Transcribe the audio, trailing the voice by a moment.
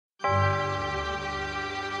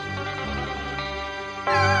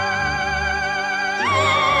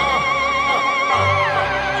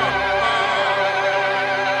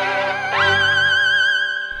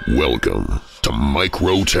Welcome to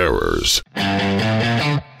Micro Terrors.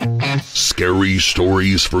 Scary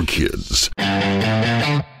stories for kids,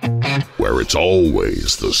 where it's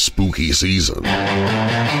always the spooky season,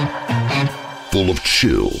 full of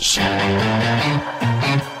chills,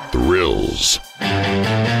 thrills,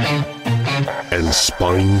 and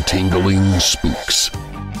spine-tingling spooks.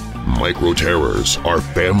 Micro Terrors are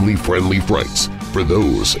family-friendly frights for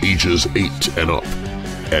those ages 8 and up.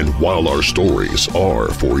 And while our stories are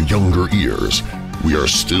for younger ears, we are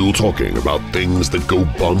still talking about things that go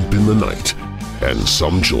bump in the night, and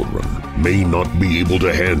some children may not be able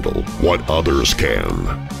to handle what others can.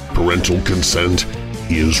 Parental consent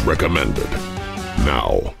is recommended.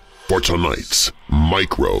 Now, for tonight's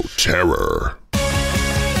Micro Terror.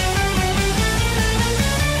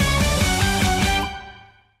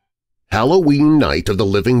 Halloween Night of the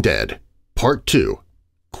Living Dead, Part 2,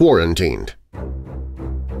 Quarantined.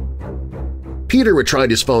 Peter had tried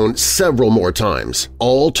his phone several more times,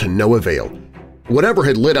 all to no avail. Whatever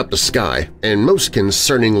had lit up the sky, and most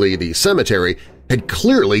concerningly the cemetery, had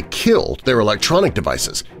clearly killed their electronic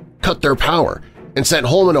devices, cut their power, and sent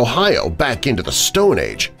Holman, Ohio back into the Stone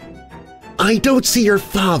Age. "I don't see your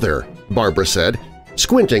father," Barbara said,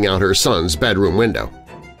 squinting out her son's bedroom window.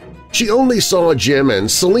 She only saw Jim and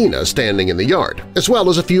Selena standing in the yard, as well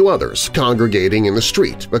as a few others congregating in the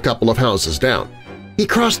street a couple of houses down. "He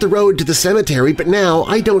crossed the road to the cemetery, but now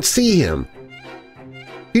I don't see him."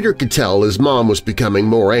 Peter could tell his mom was becoming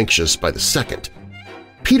more anxious by the second.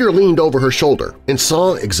 Peter leaned over her shoulder and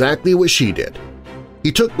saw exactly what she did.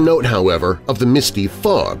 He took note, however, of the misty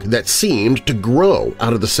fog that seemed to grow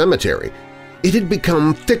out of the cemetery. It had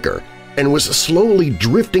become thicker and was slowly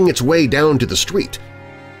drifting its way down to the street.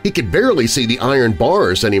 He could barely see the iron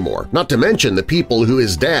bars anymore, not to mention the people who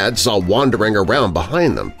his dad saw wandering around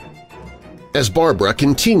behind them. As Barbara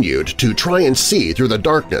continued to try and see through the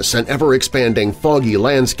darkness and ever-expanding foggy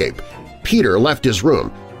landscape, Peter left his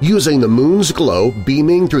room, using the moon's glow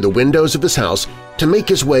beaming through the windows of his house to make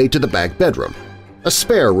his way to the back bedroom, a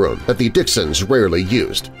spare room that the Dixons rarely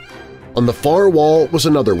used. On the far wall was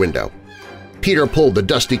another window. Peter pulled the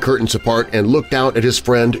dusty curtains apart and looked out at his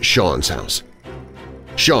friend Sean's house.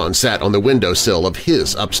 Sean sat on the windowsill of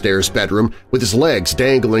his upstairs bedroom with his legs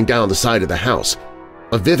dangling down the side of the house,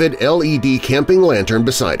 a vivid LED camping lantern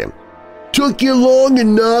beside him. "Took you long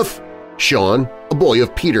enough!" Sean, a boy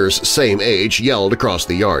of Peter's same age, yelled across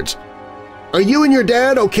the yards. "Are you and your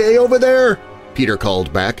dad okay over there?" Peter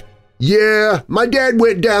called back. "Yeah, my dad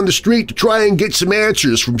went down the street to try and get some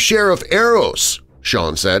answers from Sheriff Eros,"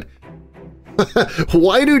 Sean said.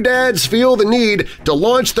 "Why do dads feel the need to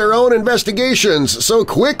launch their own investigations so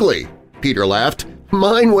quickly?" Peter laughed.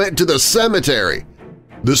 "Mine went to the cemetery."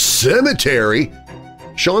 "The cemetery?"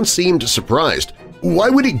 Sean seemed surprised. "Why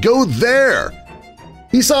would he go there?"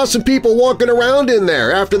 "He saw some people walking around in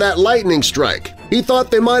there after that lightning strike. He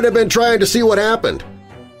thought they might have been trying to see what happened."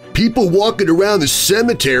 "People walking around the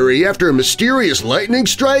cemetery after a mysterious lightning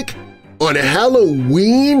strike? On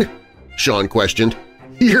Halloween?" Sean questioned.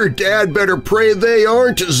 "Your dad better pray they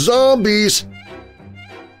aren't zombies."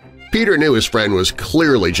 Peter knew his friend was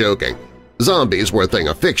clearly joking. Zombies were a thing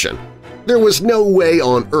of fiction. There was no way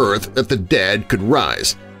on Earth that the dead could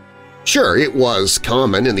rise. Sure, it was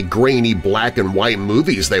common in the grainy black-and-white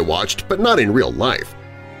movies they watched, but not in real life.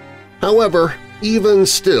 However, even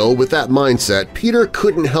still with that mindset, Peter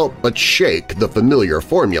couldn't help but shake the familiar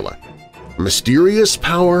formula. Mysterious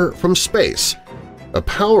power from space, a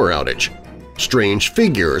power outage, strange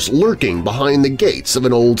figures lurking behind the gates of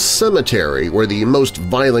an old cemetery where the most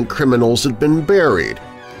violent criminals had been buried.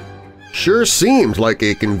 Sure seemed like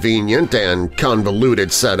a convenient and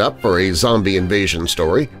convoluted setup for a zombie invasion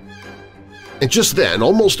story. And just then,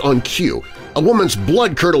 almost on cue, a woman's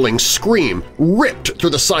blood-curdling scream ripped through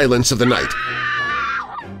the silence of the night.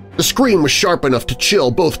 The scream was sharp enough to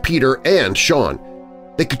chill both Peter and Sean.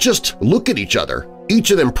 They could just look at each other,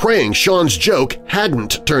 each of them praying Sean's joke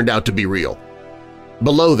hadn't turned out to be real.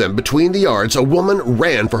 Below them, between the yards, a woman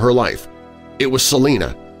ran for her life. It was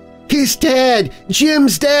Selena. "He's dead!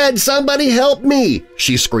 Jim's dead! Somebody help me!"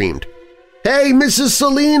 she screamed. "Hey, Mrs.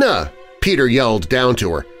 Selena!" Peter yelled down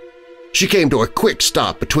to her. She came to a quick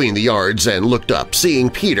stop between the yards and looked up, seeing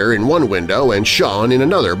Peter in one window and Sean in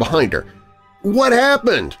another behind her. "What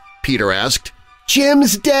happened?" Peter asked.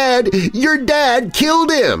 "Jim's dead! Your dad killed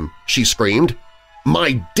him!" she screamed.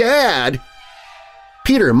 "My dad?"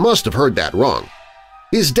 Peter must have heard that wrong.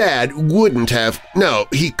 His dad wouldn't have – no,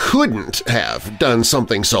 he couldn't have done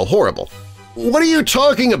something so horrible. "What are you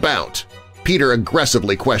talking about?" Peter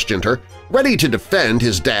aggressively questioned her, ready to defend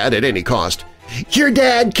his dad at any cost. "Your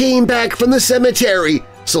dad came back from the cemetery.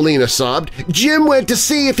 Selena sobbed. "Jim went to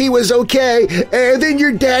see if he was okay, and then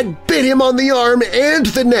your dad bit him on the arm and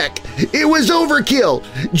the neck. It was overkill.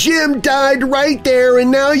 Jim died right there,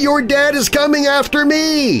 and now your dad is coming after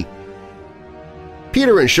me."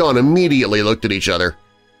 Peter and Sean immediately looked at each other.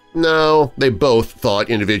 No, they both thought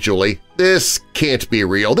individually, this can't be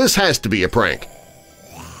real, this has to be a prank.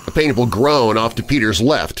 A painful groan off to Peter's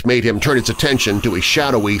left made him turn his attention to a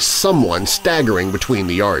shadowy someone staggering between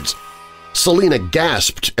the yards. Selena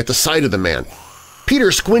gasped at the sight of the man.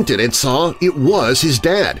 Peter squinted and saw it was his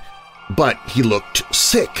dad, but he looked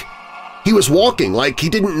sick. He was walking like he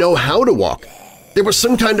didn't know how to walk. There was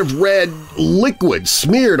some kind of red liquid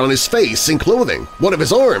smeared on his face and clothing, one of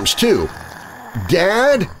his arms, too.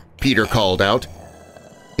 "Dad?" Peter called out.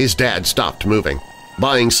 His dad stopped moving,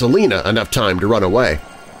 buying Selena enough time to run away.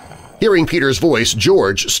 Hearing Peter's voice,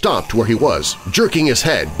 George stopped where he was, jerking his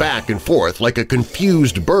head back and forth like a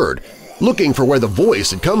confused bird, looking for where the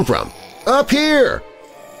voice had come from. "Up here!"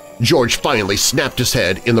 George finally snapped his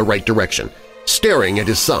head in the right direction, staring at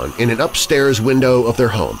his son in an upstairs window of their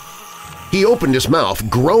home. He opened his mouth,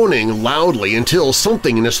 groaning loudly until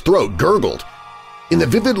something in his throat gurgled. In the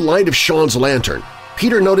vivid light of Sean's lantern,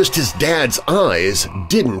 Peter noticed his dad's eyes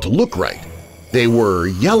didn't look right. They were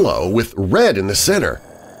yellow with red in the center.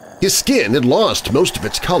 His skin had lost most of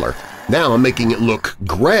its color, now making it look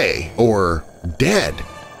gray or dead.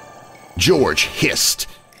 George hissed.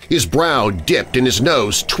 His brow dipped and his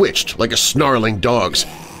nose twitched like a snarling dog's.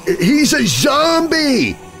 "He's a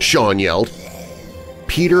zombie!" Sean yelled.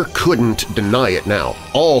 Peter couldn't deny it now.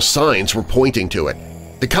 All signs were pointing to it.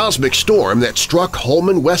 The cosmic storm that struck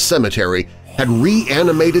Holman West Cemetery had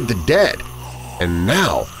reanimated the dead, and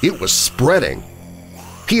now it was spreading.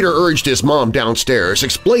 Peter urged his mom downstairs,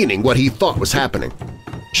 explaining what he thought was happening.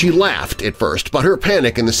 She laughed at first, but her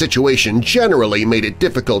panic in the situation generally made it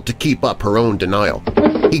difficult to keep up her own denial.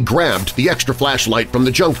 He grabbed the extra flashlight from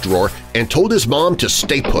the junk drawer and told his mom to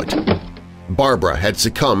stay put. Barbara had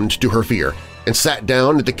succumbed to her fear and sat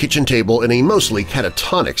down at the kitchen table in a mostly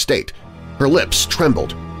catatonic state. Her lips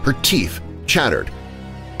trembled, her teeth chattered.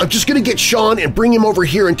 "I'm just going to get Sean and bring him over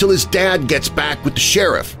here until his dad gets back with the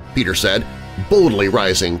sheriff," Peter said, boldly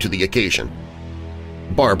rising to the occasion.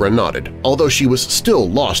 Barbara nodded, although she was still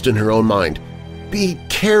lost in her own mind. "Be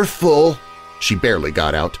careful," she barely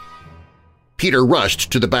got out. Peter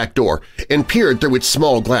rushed to the back door and peered through its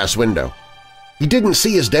small glass window. He didn't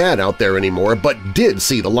see his dad out there anymore, but did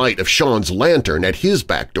see the light of Sean's lantern at his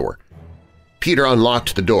back door. Peter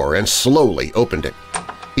unlocked the door and slowly opened it.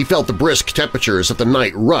 He felt the brisk temperatures of the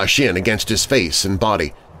night rush in against his face and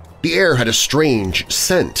body. The air had a strange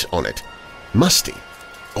scent on it. Musty.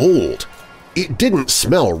 Old. It didn't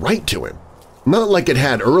smell right to him. Not like it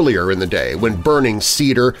had earlier in the day when burning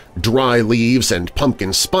cedar, dry leaves, and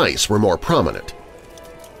pumpkin spice were more prominent.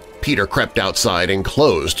 Peter crept outside and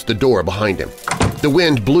closed the door behind him. The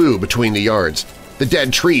wind blew between the yards. The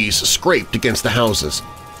dead trees scraped against the houses.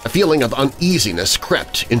 A feeling of uneasiness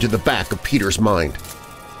crept into the back of Peter's mind.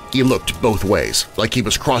 He looked both ways, like he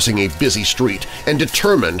was crossing a busy street, and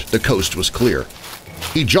determined the coast was clear.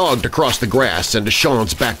 He jogged across the grass and to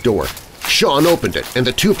Sean's back door. Sean opened it, and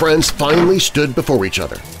the two friends finally stood before each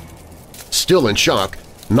other. Still in shock,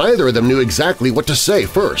 neither of them knew exactly what to say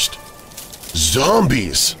first.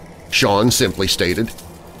 "Zombies," Sean simply stated.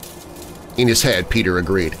 In his head, Peter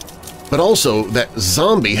agreed, but also that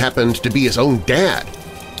zombie happened to be his own dad,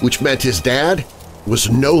 which meant his dad was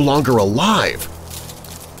no longer alive.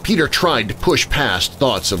 Peter tried to push past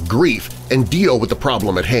thoughts of grief and deal with the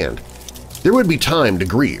problem at hand. There would be time to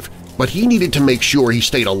grieve, but he needed to make sure he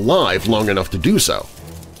stayed alive long enough to do so.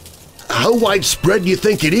 "How widespread do you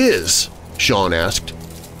think it is?" Sean asked.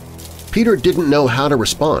 Peter didn't know how to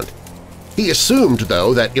respond. He assumed,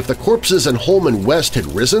 though, that if the corpses in Holman West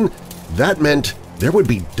had risen, that meant there would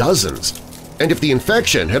be dozens. And if the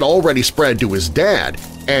infection had already spread to his dad,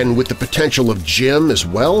 and with the potential of Jim as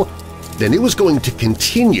well, then it was going to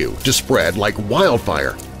continue to spread like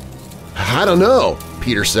wildfire. "I don't know,"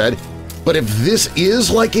 Peter said, "but if this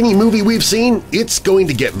is like any movie we've seen, it's going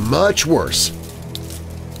to get much worse."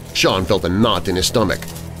 Sean felt a knot in his stomach.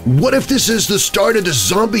 "What if this is the start of the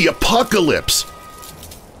zombie apocalypse?"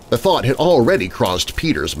 The thought had already crossed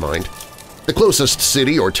Peter's mind. The closest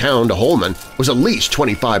city or town to Holman was at least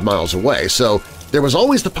 25 miles away, so there was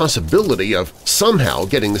always the possibility of somehow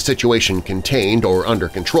getting the situation contained or under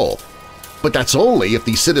control. But that's only if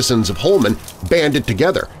the citizens of Holman banded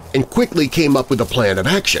together and quickly came up with a plan of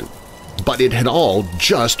action. But it had all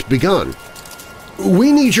just begun.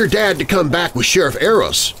 "We need your dad to come back with Sheriff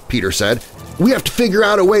Eros," Peter said. "We have to figure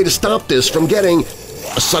out a way to stop this from getting…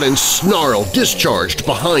 A sudden snarl discharged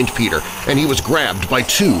behind Peter, and he was grabbed by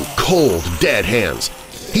two cold, dead hands.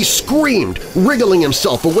 He screamed, wriggling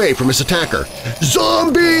himself away from his attacker.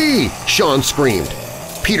 "Zombie!" Sean screamed.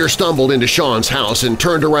 Peter stumbled into Sean's house and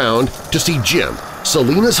turned around to see Jim,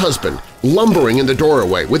 Selena's husband, lumbering in the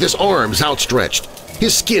doorway with his arms outstretched.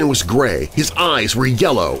 His skin was gray, his eyes were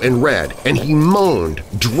yellow and red, and he moaned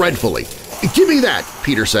dreadfully. "Give me that!"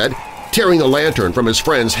 Peter said, tearing the lantern from his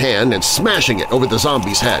friend's hand and smashing it over the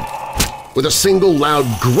zombie's head. With a single loud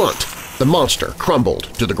grunt, the monster crumbled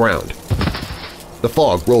to the ground. The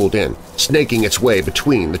fog rolled in, snaking its way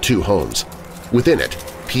between the two homes. Within it,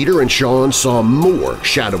 Peter and Sean saw more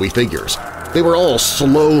shadowy figures. They were all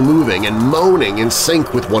slow-moving and moaning in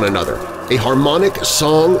sync with one another, a harmonic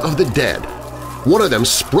song of the dead. One of them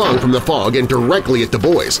sprung from the fog and directly at the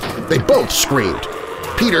boys. They both screamed.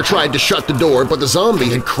 Peter tried to shut the door, but the zombie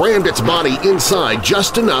had crammed its body inside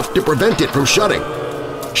just enough to prevent it from shutting.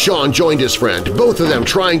 Sean joined his friend, both of them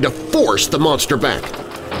trying to force the monster back.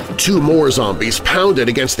 Two more zombies pounded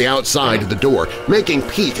against the outside of the door, making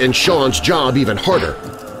Pete and Sean's job even harder.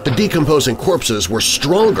 The decomposing corpses were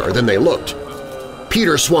stronger than they looked.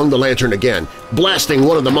 Peter swung the lantern again, blasting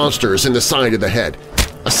one of the monsters in the side of the head.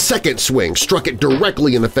 A second swing struck it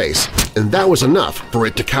directly in the face, and that was enough for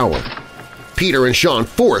it to cower. Peter and Sean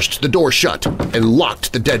forced the door shut and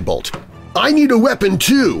locked the deadbolt. "I need a weapon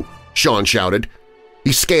too!" Sean shouted.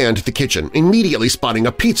 He scanned the kitchen, immediately spotting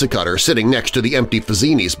a pizza cutter sitting next to the empty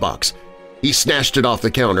Fazzini's box. He snatched it off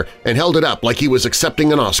the counter and held it up like he was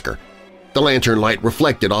accepting an Oscar. The lantern light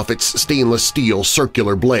reflected off its stainless steel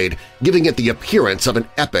circular blade, giving it the appearance of an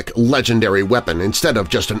epic, legendary weapon instead of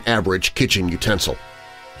just an average kitchen utensil.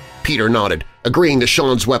 Peter nodded, agreeing that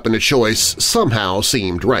Sean's weapon of choice somehow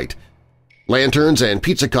seemed right. Lanterns and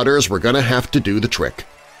pizza cutters were going to have to do the trick.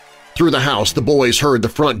 Through the house, the boys heard the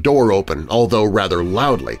front door open, although rather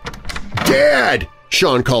loudly. "Dad!"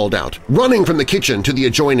 Sean called out, running from the kitchen to the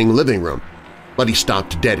adjoining living room. But he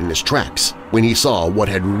stopped dead in his tracks when he saw what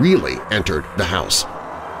had really entered the house.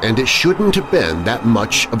 And it shouldn't have been that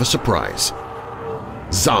much of a surprise.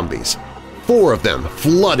 Zombies. 4 of them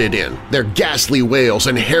flooded in, their ghastly wails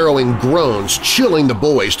and harrowing groans chilling the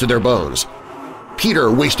boys to their bones.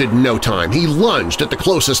 Peter wasted no time. He lunged at the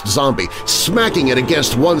closest zombie, smacking it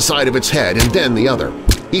against one side of its head and then the other.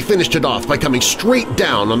 He finished it off by coming straight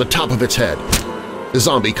down on the top of its head. The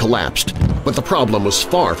zombie collapsed, but the problem was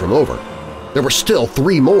far from over. There were still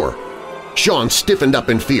 3 more. Sean stiffened up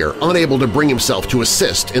in fear, unable to bring himself to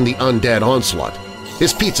assist in the undead onslaught.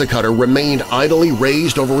 His pizza cutter remained idly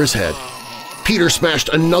raised over his head. Peter smashed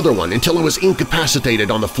another one until it was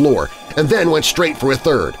incapacitated on the floor, and then went straight for a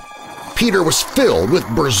third. Peter was filled with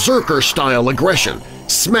berserker-style aggression,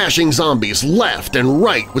 smashing zombies left and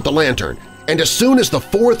right with the lantern, and as soon as the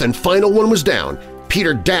 4th and final one was down,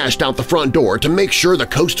 Peter dashed out the front door to make sure the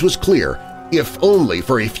coast was clear, if only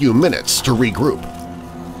for a few minutes to regroup.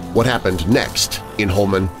 What happened next in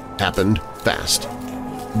Holman happened fast.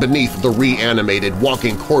 Beneath the reanimated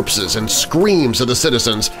walking corpses and screams of the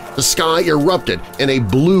citizens, the sky erupted in a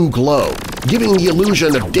blue glow, giving the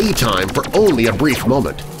illusion of daytime for only a brief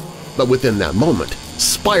moment. But within that moment,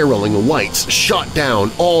 spiraling lights shot down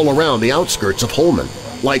all around the outskirts of Holman,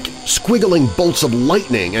 like squiggling bolts of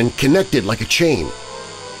lightning and connected like a chain.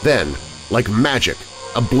 Then, like magic,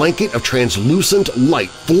 a blanket of translucent light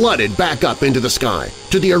flooded back up into the sky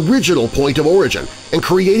to the original point of origin and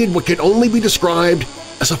created what could only be described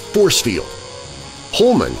as a force field.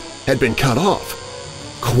 Holman had been cut off,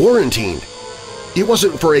 quarantined. It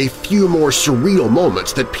wasn't for a few more surreal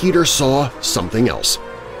moments that Peter saw something else.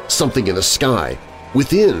 Something in the sky,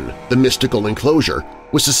 within the mystical enclosure,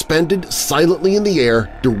 was suspended silently in the air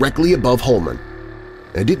directly above Holman.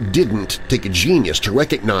 And it didn't take a genius to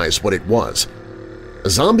recognize what it was. A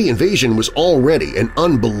zombie invasion was already an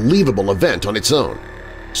unbelievable event on its own,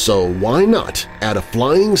 so why not add a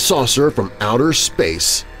flying saucer from outer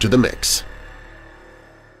space to the mix?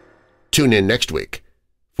 Tune in next week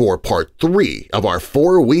for Part 3 of our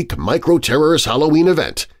 4-week Micro Terrors Halloween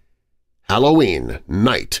event, Halloween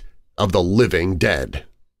Night of the Living Dead.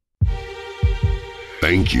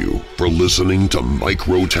 Thank you for listening to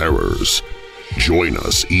Micro Terrors. Join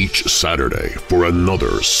us each Saturday for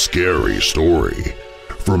another scary story.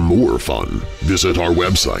 For more fun, visit our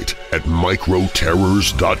website at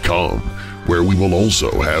microterrors.com, where we will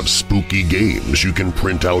also have spooky games you can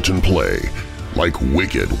print out and play, like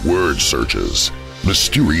wicked word searches,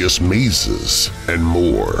 mysterious mazes, and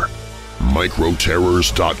more.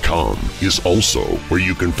 Microterrors.com is also where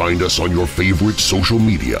you can find us on your favorite social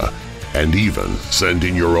media and even send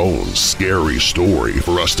in your own scary story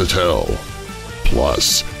for us to tell.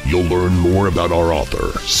 Plus, you'll learn more about our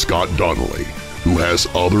author, Scott Donnelly, who has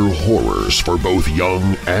other horrors for both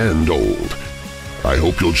young and old. I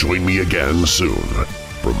hope you'll join me again soon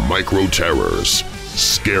for Micro Terrors,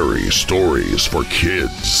 Scary Stories for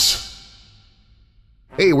Kids.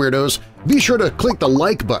 Hey Weirdos! Be sure to click the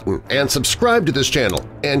like button and subscribe to this channel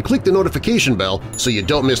and click the notification bell so you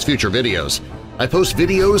don't miss future videos. I post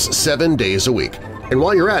videos 7 days a week. And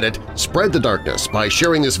while you're at it, spread the darkness by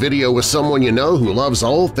sharing this video with someone you know who loves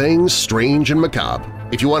all things strange and macabre.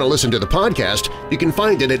 If you want to listen to the podcast, you can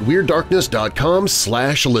find it at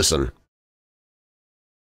WeirdDarkness.com/listen.